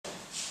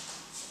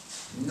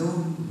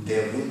Nun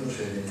der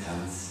wunderschöne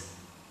Tanz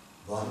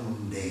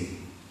One Day.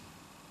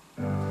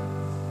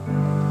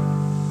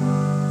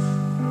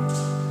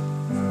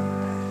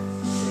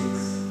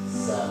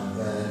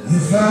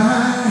 If I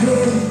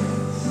had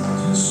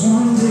just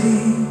one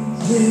day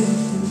left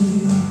to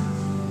live,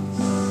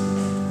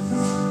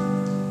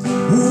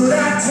 would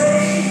I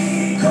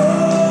take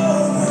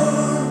all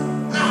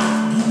what I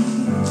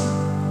give?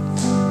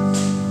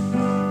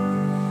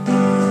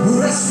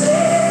 Would I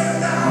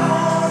stand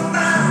all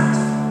night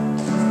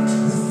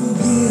with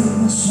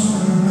forgiveness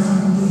on my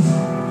lips?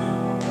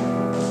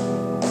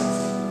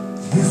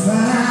 If I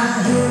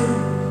had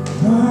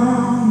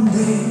one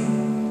day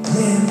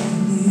left to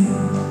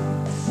live,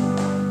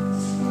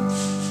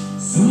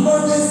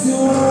 someone that's the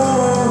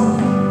one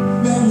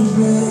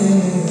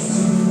memories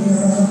to me.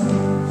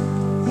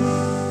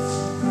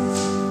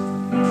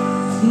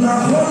 Now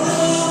hold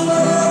on, I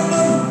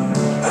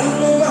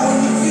remember how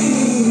you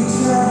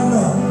feel, I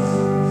know.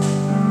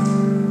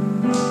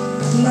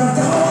 Now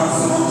down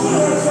some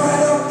good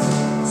fight,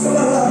 some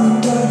of them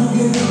got to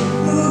get a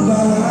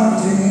little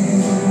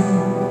bit.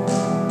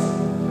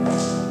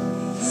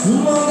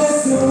 Someone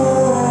that's the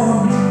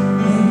one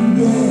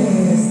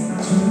memories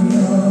to me.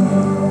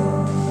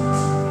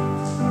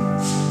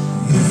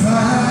 If I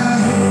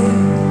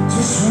had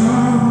just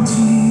one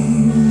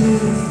tear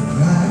left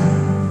right,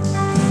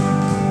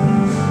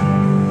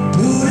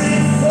 would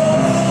it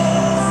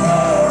fall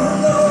for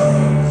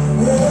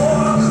love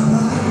or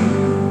cry?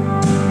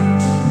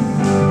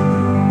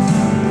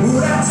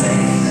 Would I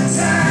take the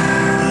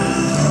time to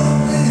look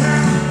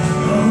behind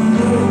on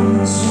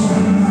moments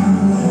on my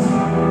life?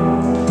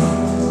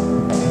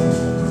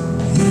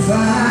 If I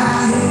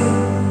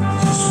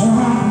had just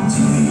one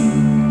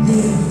tear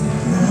left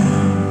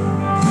right,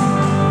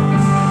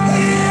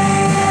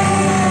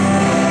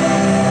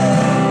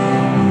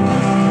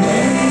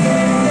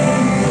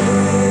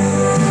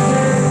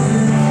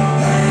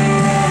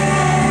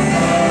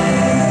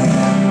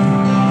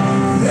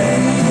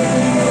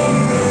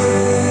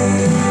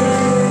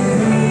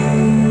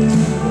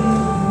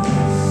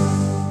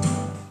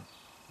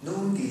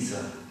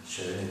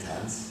 schöne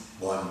Tanz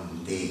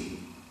One Day.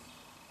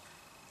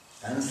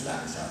 Ganz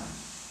langsam.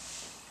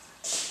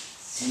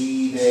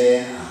 7,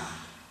 8.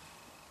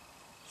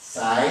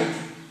 Side,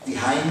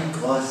 behind,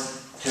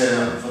 cross,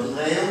 turn.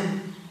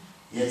 Verdrehung.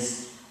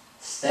 Jetzt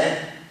Step,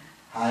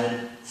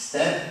 halt,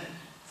 Step,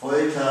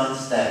 voll turn,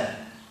 Step.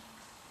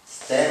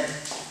 Step,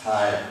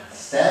 halt,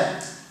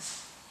 Step,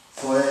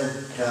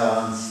 voll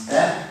turn,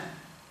 Step.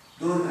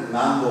 Nun ein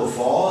Mambo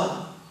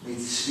vor mit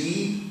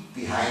Sweep,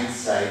 behind,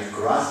 side,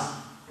 cross.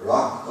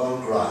 Rock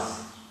on cross.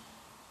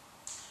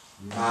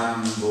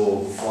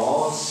 Mambo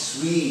 4,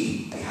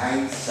 sweep,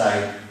 behind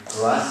side,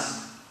 cross,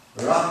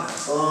 rock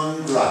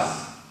on cross.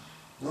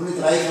 Nun die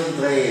 3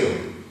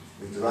 Verdrehung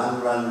mit run,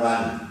 run,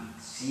 run.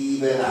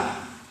 7, 8.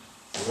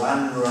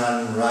 Run,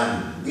 run,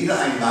 run. Wieder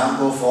ein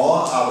Mambo 4,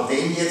 aber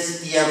den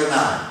jetzt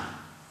diagonal.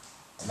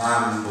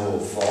 Mambo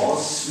 4,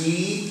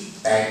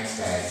 sweep, back,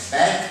 back,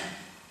 back.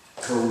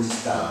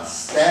 Coaster,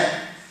 step,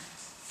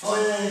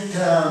 voll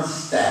turn,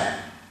 step.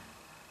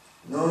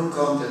 Nun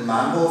kommt ein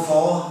Mambo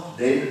vor,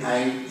 dann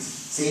ein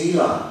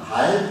Zähler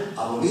halb,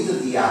 aber wieder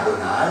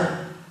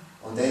diagonal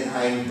und dann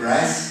ein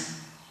Brass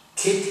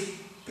Kick,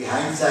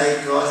 behind side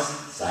cross,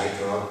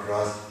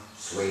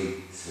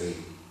 sway, sway.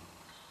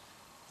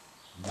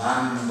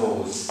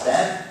 Mambo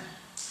step,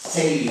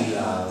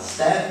 Zähler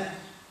step,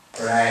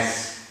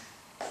 Brass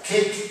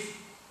Kick,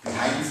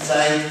 behind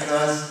side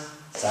cross,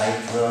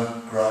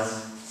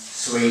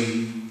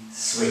 sway,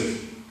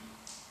 sway.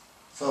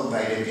 So,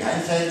 bei dem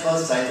Behind Side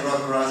Cross, Side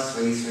Rock Cross,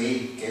 Sway, Sway,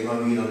 gehen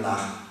wir wieder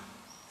nach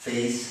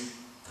Face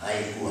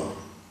 3 Uhr.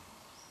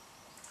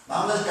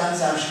 Machen wir das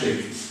Ganze am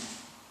Stück.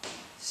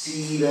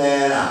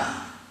 7, 8.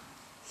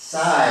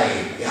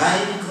 Side,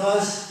 Behind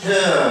Cross,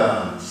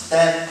 Turn,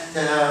 Step,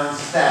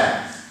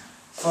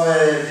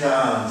 Voll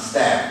Turn,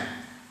 Step.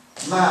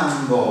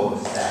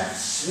 Mambo Step,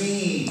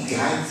 Sweep,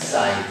 Behind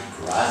Side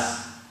Cross,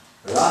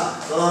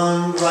 Rock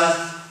on Cross,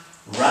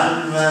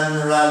 Run,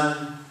 run,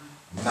 run.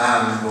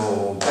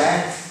 Mambo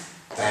back,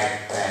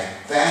 back,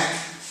 back, back,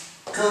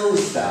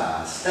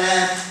 coaster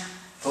step,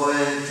 full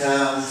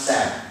turn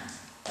step,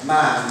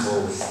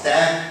 mambo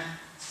step,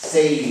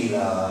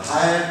 sailor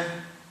halb,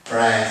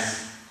 brass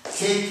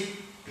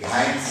kick,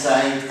 behind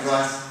side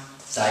rock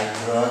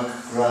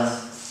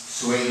cross,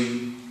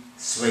 sway,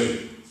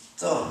 sway.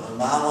 So, dann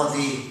machen wir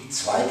die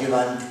zweite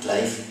Wand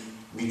gleich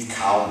mit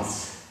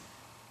Counts.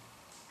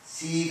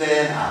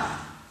 7, 8,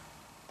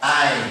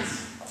 1,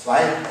 2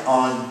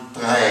 und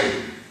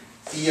 3,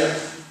 4,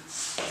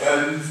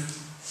 5,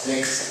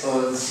 6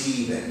 und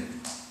 7,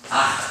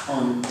 8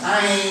 und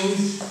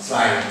 1,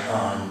 2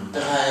 und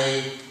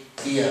 3,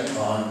 4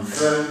 und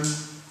 5,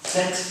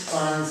 6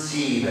 und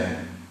 7,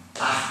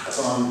 8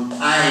 und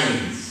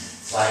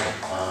 1, 2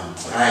 und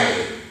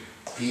 3,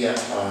 4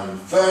 und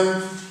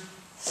 5,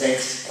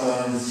 6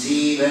 und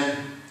 7,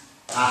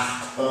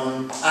 8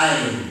 und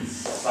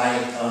 1, 2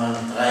 und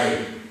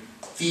 3,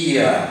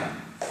 4,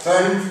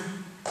 5,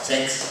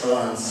 6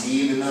 und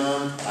 7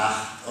 und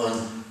 8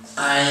 und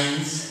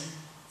 1,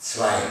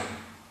 2.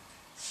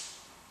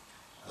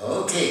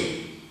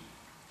 Okay,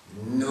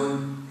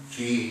 nun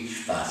viel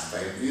Spaß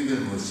beim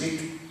Üben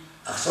Musik.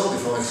 Ach so,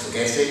 bevor ich es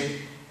vergesse,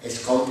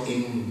 es kommt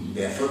in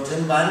der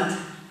 4. Wand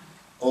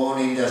und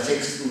in der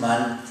 6.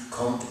 Wand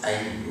kommt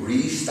ein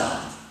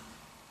Restart.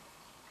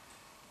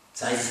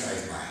 Zeige es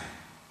euch mal.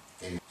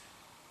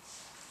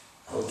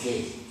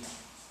 Okay,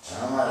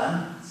 fangen wir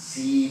an.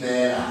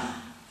 7,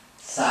 8.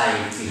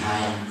 Side,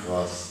 behind,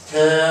 cross,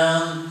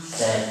 turn,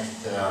 step,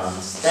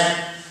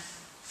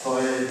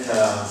 full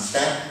turn,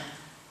 step,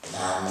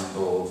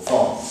 mambo,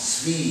 4,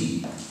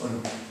 sweep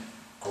und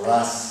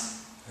cross,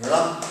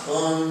 rock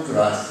und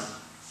cross,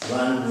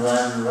 run,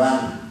 run,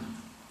 run,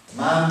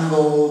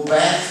 mambo,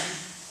 back,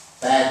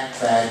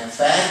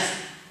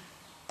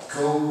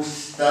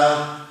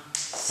 coaster,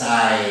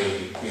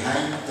 side,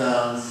 behind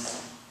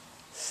turns,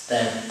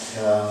 step,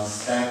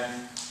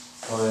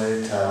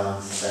 full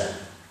turn, step.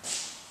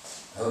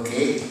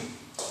 Okay,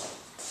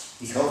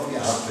 ich hoffe,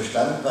 ihr habt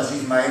verstanden, was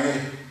ich meine.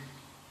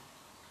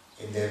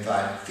 In dem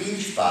Fall viel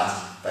Spaß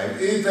beim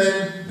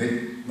Üben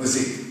mit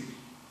Musik.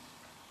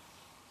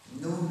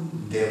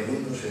 Nun der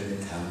wunderschöne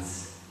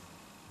Tanz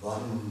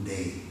One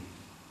Day.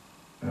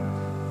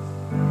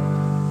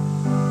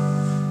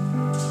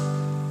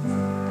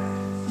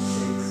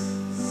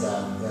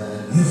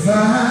 If I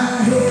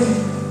had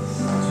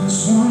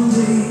just one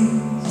day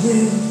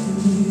with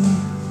you,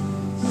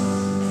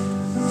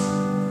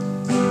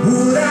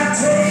 would I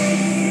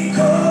take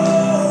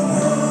all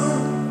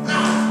what I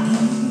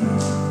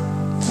give?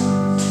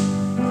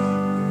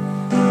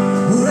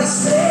 Would I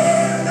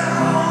stand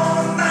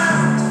all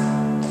night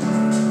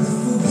with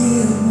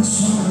forgiveness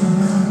on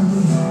my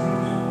lips?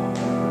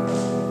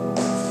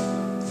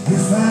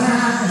 If I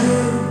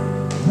had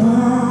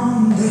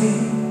one day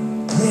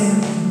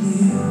left to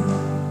live,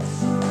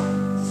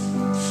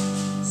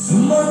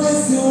 someone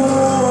that's the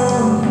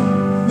one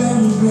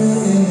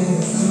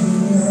memories to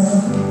me.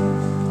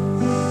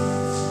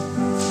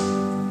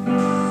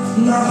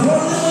 Not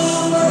one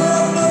little but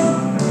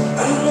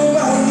I know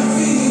how you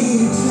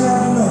feel, I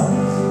know.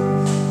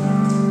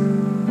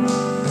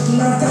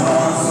 Not the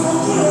one someone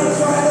could have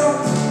tried up,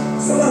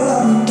 so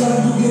I'm glad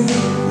you get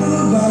a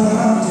little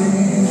bit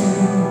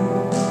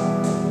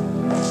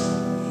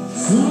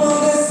someone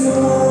that's the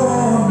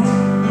one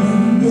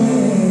and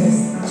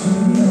best to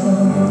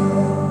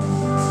know.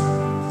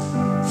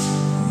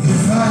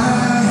 If I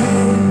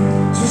had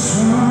just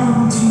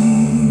one to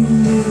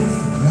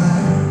live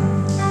right,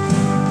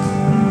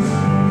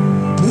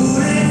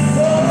 would it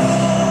fall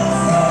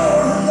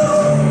for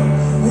love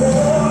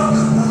or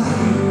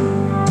goodbye?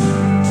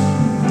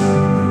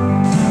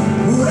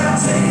 Would I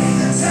take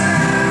the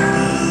time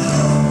to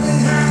look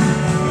behind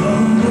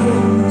on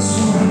those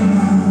on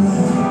my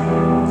life?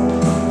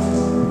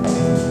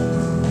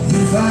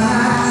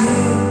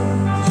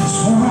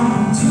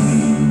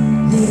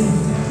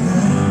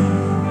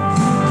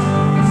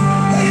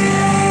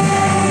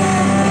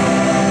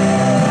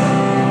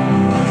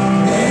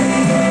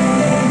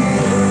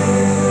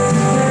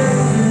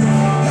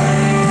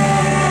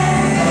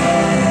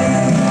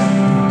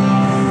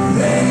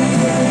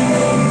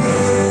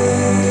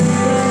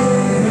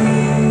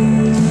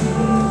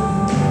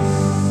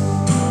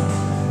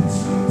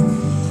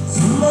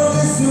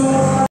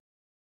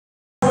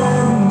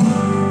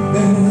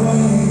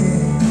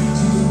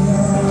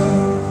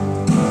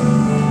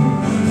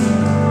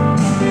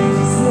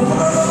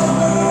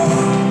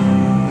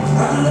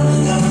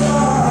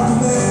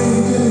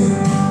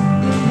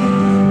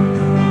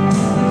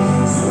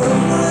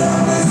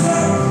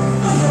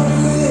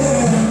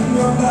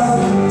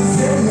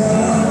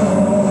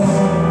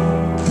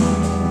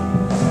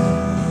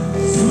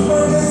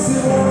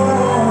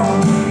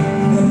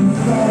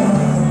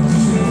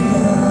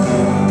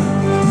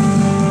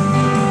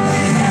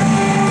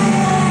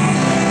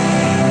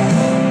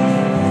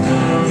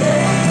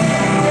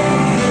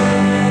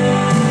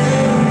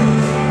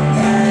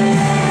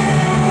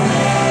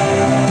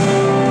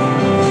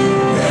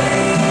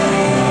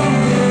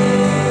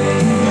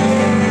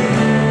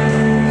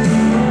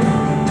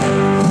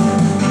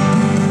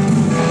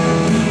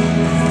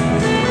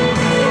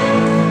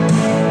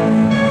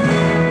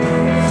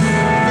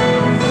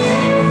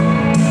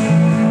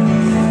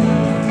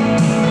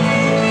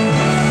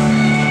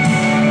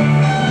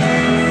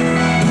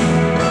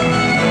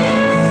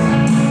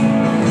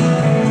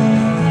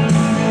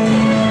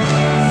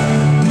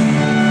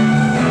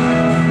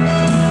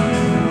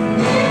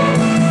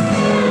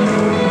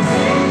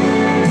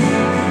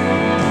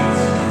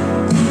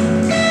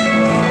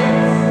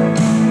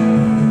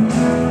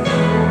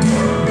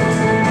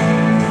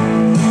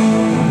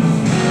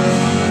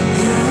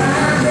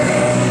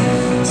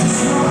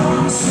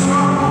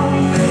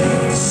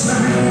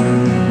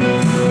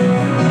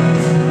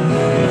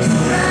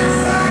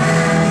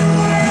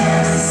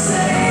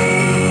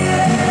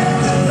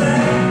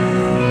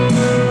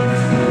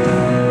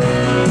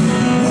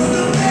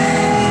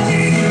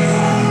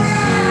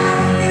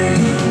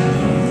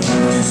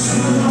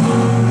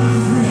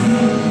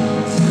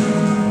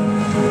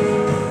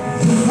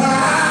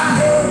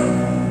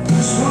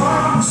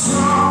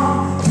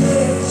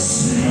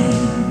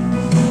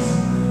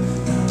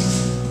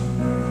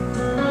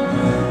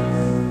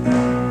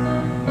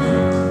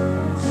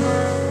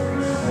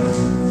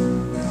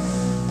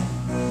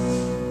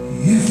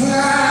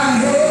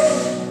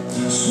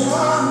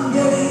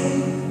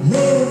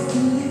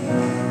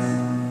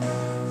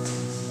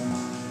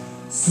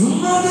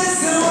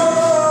 descend